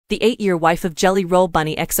The 8-year wife of Jelly Roll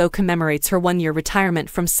Bunny XO commemorates her 1-year retirement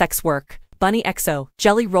from sex work. Bunny XO,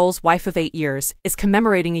 Jelly Roll's wife of 8 years, is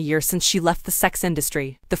commemorating a year since she left the sex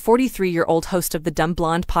industry. The 43-year-old host of the Dumb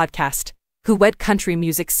Blonde podcast, who wed country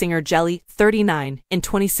music singer Jelly, 39, in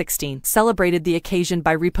 2016, celebrated the occasion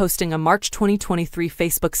by reposting a March 2023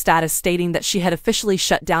 Facebook status stating that she had officially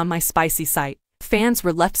shut down My Spicy site. Fans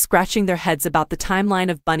were left scratching their heads about the timeline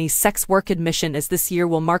of Bunny's sex work admission, as this year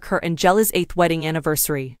will mark her and Jelly's 8th wedding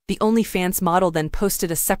anniversary. The OnlyFans model then posted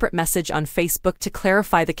a separate message on Facebook to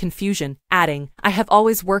clarify the confusion, adding, "I have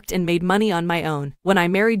always worked and made money on my own. When I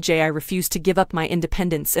married Jay, I refused to give up my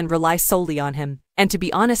independence and rely solely on him. And to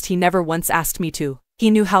be honest, he never once asked me to. He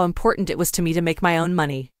knew how important it was to me to make my own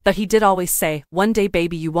money. But he did always say, 'One day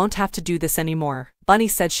baby, you won't have to do this anymore.'" Bunny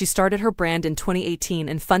said she started her brand in 2018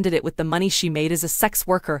 and funded it with the money she made as a sex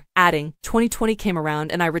worker, adding, "2020 came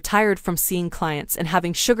around and I retired from seeing clients and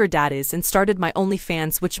having sugar daddies and started my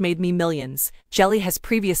OnlyFans, which made me millions." Jelly has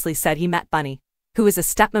previously said he met Bunny, who is a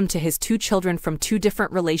stepmom to his 2 children from 2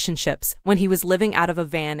 different relationships, when he was living out of a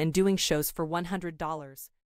van and doing shows for $100.